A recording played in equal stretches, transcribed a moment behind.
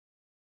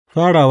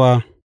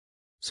Farawa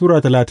Sura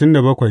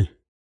 37.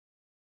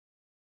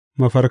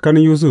 Mafarkan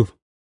Yusuf.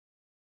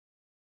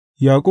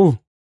 Yaƙub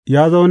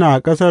ya zauna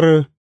a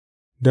ƙasar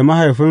da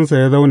mahaifinsa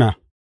ya zauna,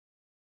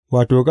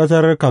 wato,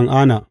 ƙasar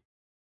Kan'ana.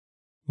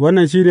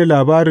 Wannan shi ne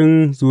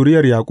labarin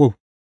zuriyar Yaƙub.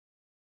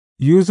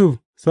 Yusuf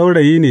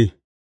saurayi ne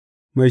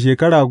mai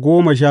shekara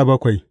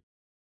 17,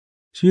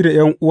 shi da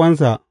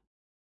 ’yan'uwansa,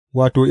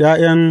 wato,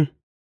 ’ya'yan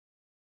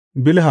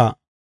Bilha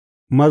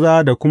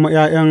maza da kuma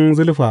 ’ya'yan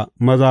Zilfa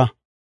maza,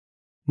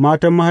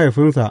 matan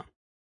mahaifinsa,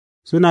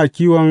 suna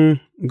kiwon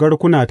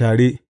garkuna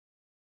tare,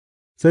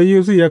 sai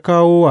Yusuf ya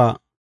kawo wa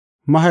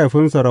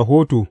mahaifinsa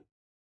rahoto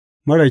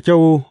marar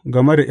kyau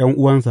game da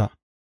 ’yan'uwansa.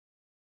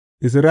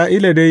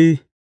 Isra'ila dai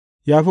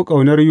ya fi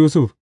ƙaunar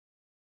Yusuf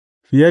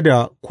fiye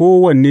da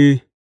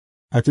kowanne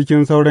a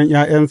cikin sauran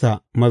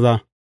 ’ya'yansa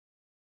maza,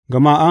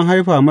 gama an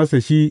haifa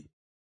masa shi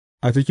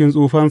a cikin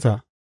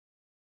tsufansa,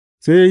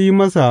 sai ya yi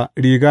masa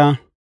riga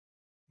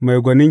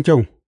mai gwanin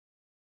kyau.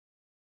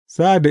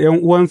 Sa'ad da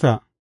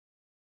 ’yan'uwansa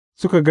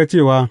suka ga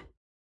cewa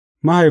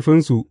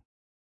mahaifinsu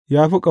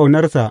ya fi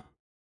ƙaunarsa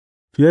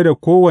fiye da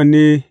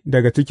kowanne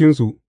daga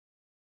cikinsu,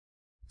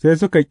 sai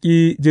suka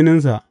ƙi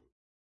jininsa,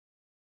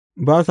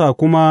 ba sa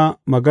kuma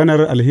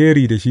maganar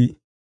alheri da shi.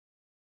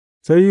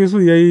 Sai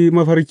Yusuf ya yi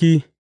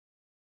mafarki,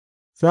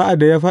 sa'ad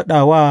da ya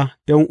faɗa wa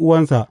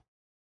 ’yan'uwansa,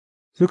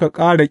 suka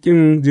ƙara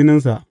ƙin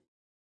jininsa,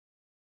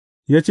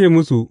 ya ce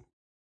musu,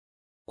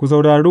 Ku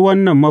saurari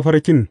wannan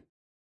mafarkin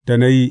da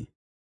na yi.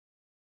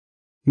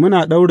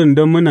 Muna ɗaurin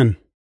dammunan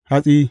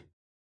hatsi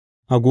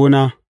a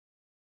gona,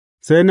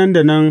 sai nan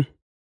da nan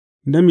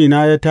damina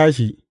ya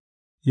tashi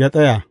ya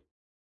tsaya,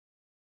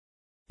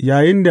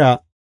 yayinda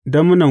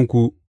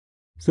dammunanku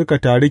suka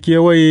taru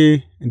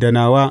kewaye da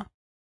nawa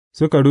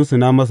suka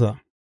rusuna masa.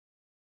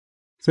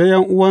 Sai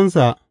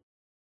 ’yan'uwansa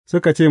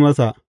suka ce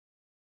masa,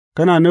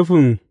 Kana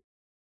nufin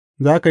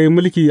za ka yi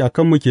mulki a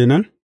kanmu ke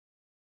nan,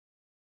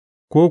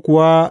 ko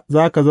kuwa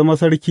za ka zama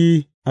sarki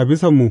a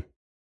bisanmu?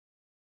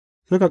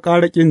 Suka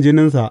ƙara ƙin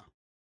jininsa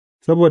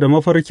saboda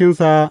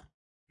mafarkinsa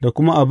da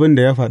kuma abin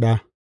da ya faɗa.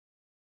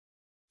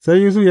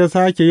 Sai Yusuf ya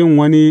sāke yin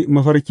wani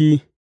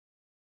mafarki,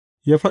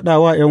 ya faɗa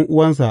wa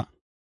 ’yan'uwansa,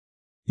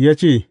 ya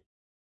ce,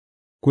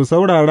 Ku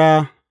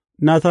saurara,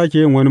 na sāke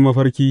yin wani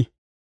mafarki,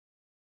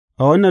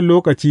 a wannan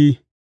lokaci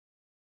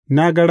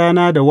na ga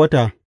rana da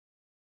wata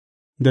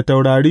da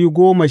taurari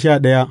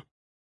 11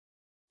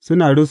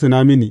 suna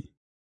rusuna mini.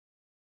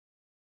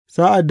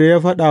 Sa'ad da ya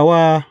faɗa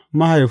wa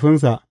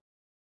mahaifinsa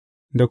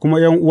da kuma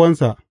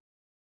 ’yan'uwansa,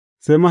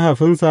 sai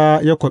mahaifinsa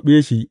ya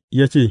kwaɓe shi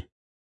ya ce,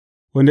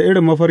 Wane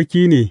irin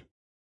mafarki ne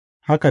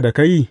haka da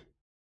ka yi?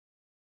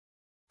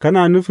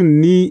 Kana nufin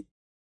ni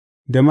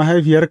da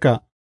mahaifiyarka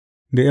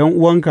da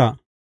 ’yan'uwanka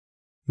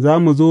za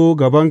mu zo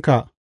gabanka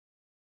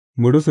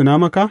mu rusuna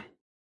maka?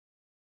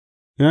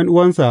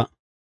 ’Yan'uwansa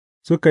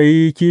suka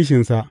yi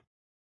kishinsa,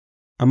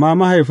 amma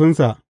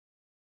mahaifinsa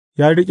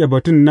ya riƙe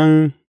batun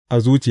nan a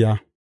zuciya.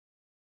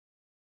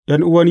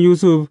 ’Yan'uwan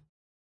Yusuf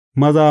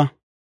maza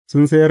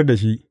sun sayar da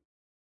shi.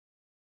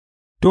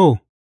 To,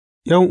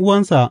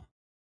 ’yan'uwansa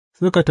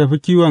suka tafi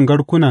kiwon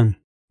garkunan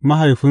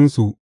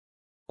mahaifinsu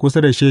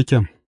kusa da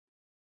Shekem.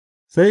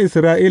 Sai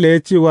Isra'ila ya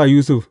ce wa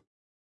Yusuf,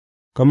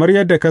 Kamar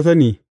yadda ka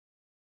sani,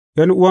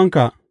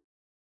 ’yan'uwanka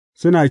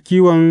suna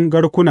kiwon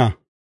garkuna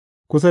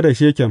kusa da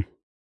Shekem,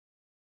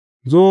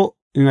 zo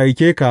in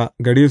aike ka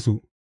gare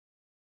su.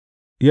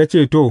 Ya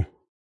ce, To,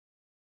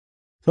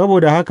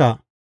 saboda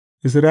haka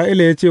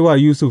Isra'ila ya ce wa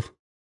Yusuf,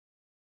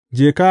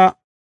 Je ka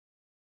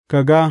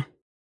ga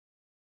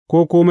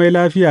ko kome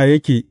lafiya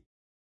yake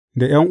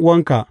da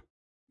 ’yan'uwanka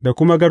da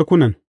kuma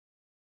garkunan,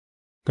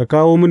 ka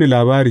kawo mini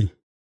labari.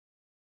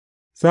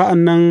 Sa'an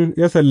nan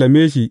ya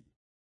sallame shi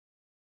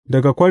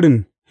daga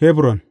kwarin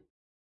Hebron.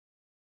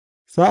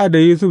 Sa'ad da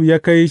Yusuf ya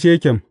kai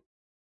Shekem,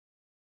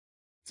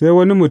 sai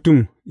wani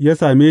mutum ya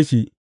same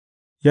shi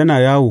yana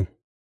yawo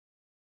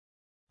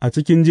a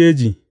cikin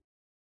jeji,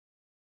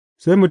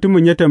 sai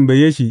mutumin ya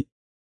tambaye shi,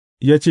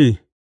 ya ce,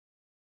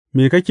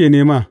 Me kake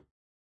nema?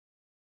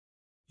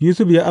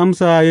 Yusuf ya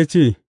amsa ya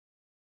ce,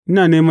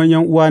 Ina neman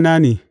 ’yan'uwana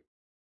ne,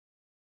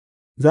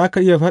 za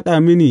ka iya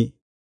faɗa mini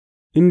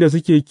inda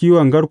suke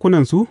kiwon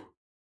garkunansu?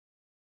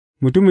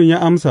 Mutumin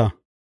ya amsa,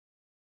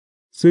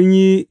 Sun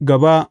yi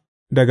gaba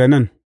daga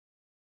nan,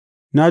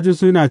 na ji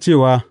suna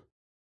cewa,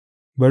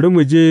 Bari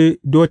mu je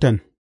Dotan.’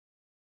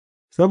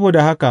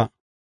 Saboda haka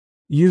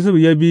Yusuf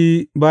ya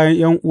bi bayan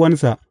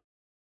 ’yan'uwansa,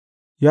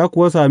 ya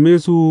kuwa same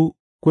su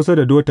kusa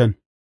da Dotan,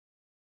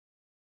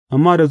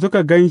 amma da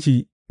suka gan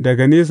shi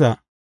daga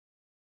nesa,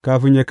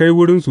 kafin ya kai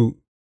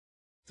wurinsu,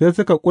 sai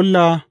suka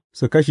ƙulla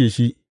su kashe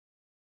shi,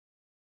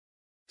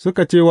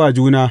 suka ce wa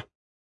juna,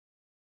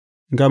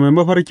 Ga mai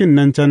mafarkin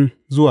nan can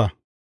zuwa,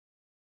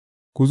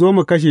 ku zo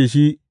mu kashe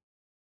shi,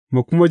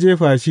 mu kuma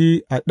jefa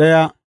shi a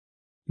ɗaya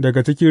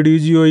daga cikin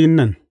rijiyoyin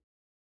nan,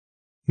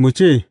 mu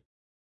ce,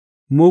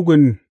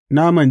 Mugun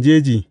naman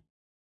jeji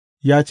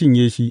ya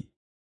cinye shi,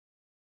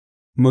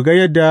 mu ga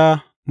yadda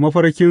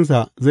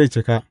mafarkinsa zai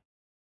cika.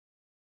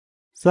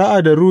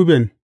 Sa'ad da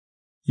Ruben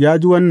ya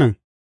ji wannan,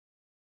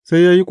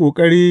 sai ya yi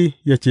ƙoƙari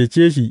ya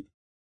cece shi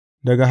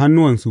daga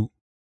hannuwansu,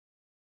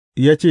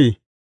 ya ce,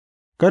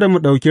 Kada mu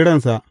ɗauki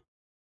ransa,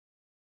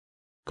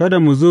 kada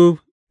mu zub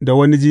da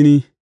wani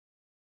jini,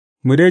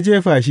 mu dai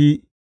jefa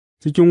shi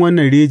cikin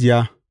wannan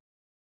rijiya,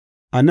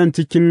 a nan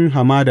cikin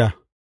hamada,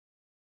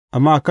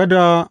 amma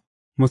kada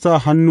mu sa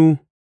hannu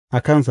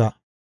a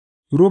kansa.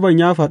 Ruben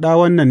ya faɗa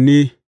wannan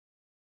ne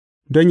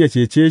don yă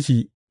cece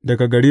shi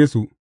daga gare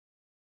su,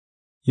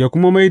 yă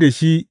kuma mai da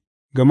shi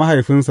ga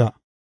mahaifinsa.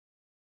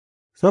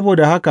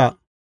 Saboda haka,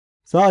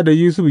 sa'ad da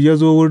Yusuf ya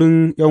zo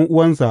wurin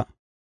 ’yan'uwansa,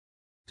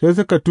 sai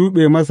suka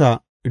tuɓe masa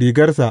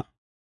rigarsa,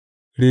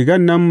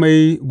 rigan nan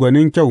mai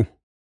gwanin kyau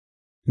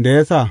da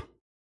ya sa,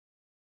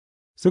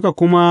 suka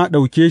kuma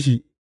ɗauke shi,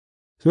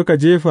 suka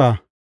jefa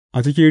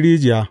a cikin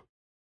rijiya.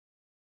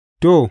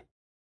 To,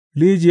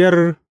 rijiyar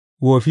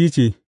wofi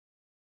ce,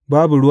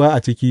 babu ruwa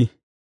a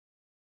ciki.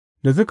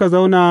 Da suka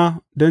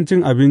zauna don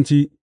cin abinci,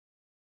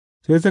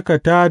 sai suka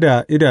tā da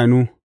idanu,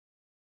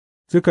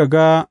 suka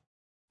ga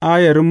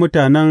ayarin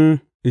mutanen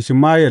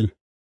Ishmayel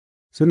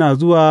suna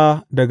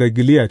zuwa daga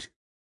Gileyad,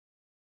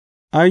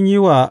 an yi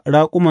wa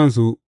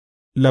raƙumansu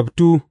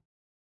labtu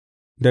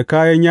da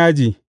kayan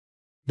yaji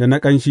da na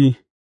ƙanshi,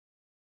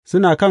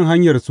 suna kan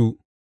hanyarsu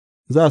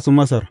za su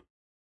Masar.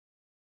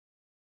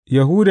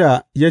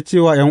 Yahuda ya ce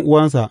wa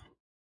 ’yan'uwansa,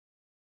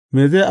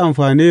 Me zai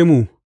amfane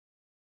mu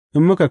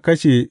in muka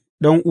kashe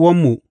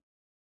ɗan'uwanmu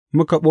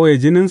muka ɓoye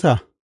jininsa?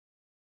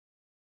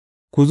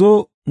 Ku zo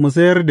mu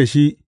sayar da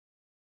shi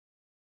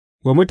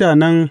wa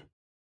mutanen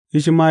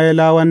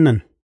Ishmayelawan nan,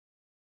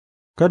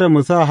 kada mu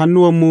sa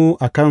hannuwanmu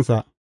a kansa,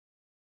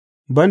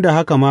 ban da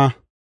haka ma,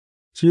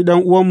 shi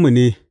ɗan'uwanmu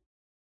ne,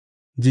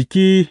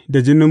 jiki da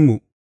jininmu.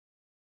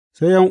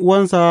 Sai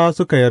 ’yan'uwansa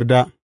suka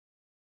yarda.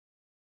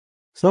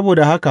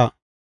 Saboda haka,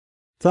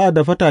 sa'ad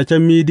da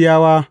fataken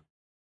Midiyawa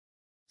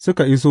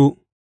suka iso,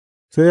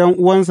 sai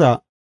 ’yan'uwansa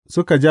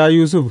suka ja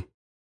Yusuf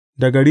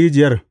daga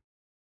rijiyar,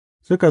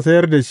 suka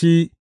sayar da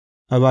shi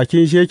a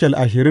bakin shekel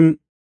 20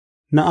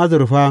 na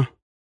azurfa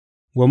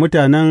wa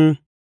mutanen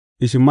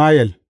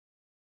Ishmayel,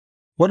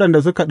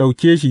 waɗanda suka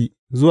ɗauke shi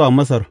zuwa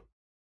Masar.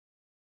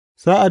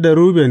 Sa'ad da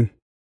Ruben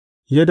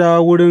ya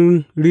dawo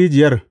wurin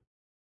rijiyar,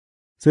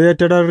 sai ya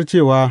tarar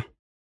cewa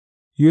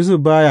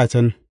Yusuf ba ya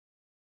can,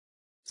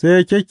 sai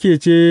ya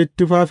kyakkece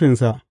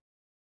tufafinsa,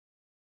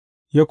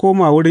 ya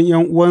koma wurin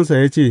 ’yan'uwansa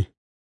ya ce,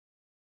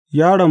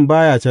 Yaron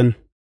ba ya can,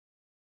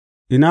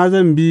 ina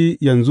zan bi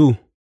yanzu?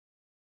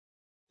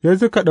 Sai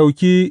suka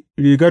ɗauki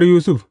rigar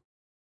Yusuf,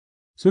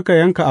 suka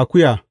yanka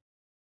akuya,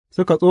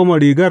 suka tsoma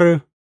rigar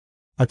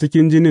a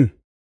cikin jinin,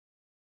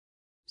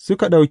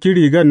 suka ɗauki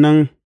rigan nan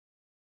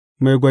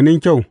mai gwanin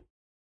kyau,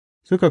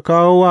 suka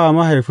kawo wa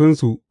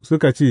mahaifinsu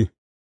suka ce,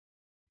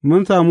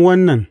 Mun sami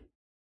wannan,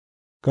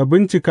 ka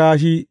bincika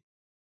shi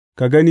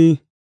ka gani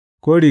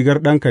ko rigar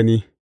ɗanka ne.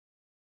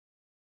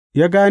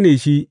 Ya gane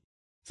shi,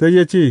 sai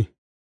ya ce,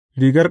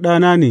 Rigar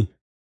ɗana ne,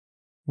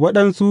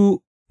 waɗansu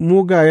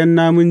mugayen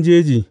namun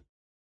jeji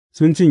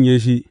sun cinye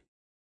shi,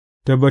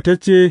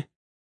 tabbatacce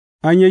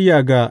an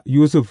yayyaga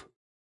Yusuf.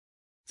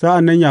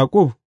 Sa'an nan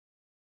Yaƙub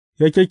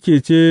ya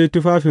kyakkece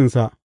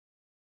tufafinsa,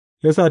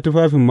 ya sa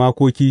tufafin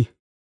makoki,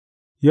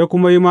 ya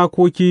kuma yi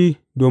makoki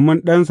domin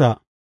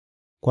ɗansa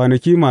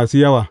kwanaki masu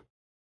yawa.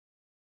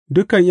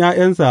 Dukan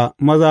 ’ya'yansa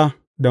maza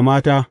da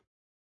mata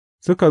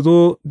suka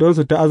zo don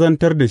su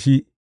ta'azantar da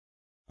shi,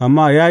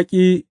 amma ya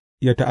ƙi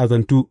yă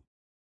ta'azantu,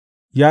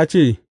 ya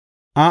ce,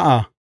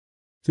 A'a,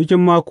 cikin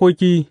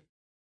makoki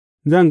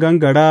zan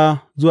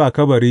gangara zuwa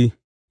kabari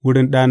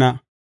wurin ɗana.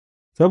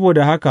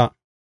 Saboda haka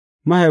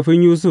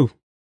mahaifin Yusuf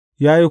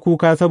ya yi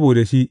kuka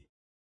saboda shi.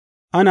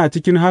 Ana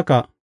cikin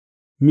haka,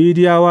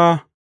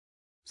 Midiyawa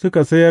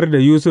suka sayar da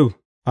Yusuf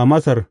a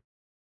Masar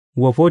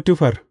wa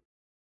Fotifar,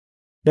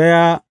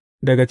 ɗaya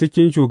daga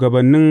cikin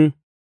shugabannin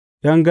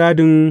 ’yan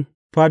gadin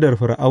fadar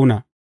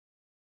Fir'auna.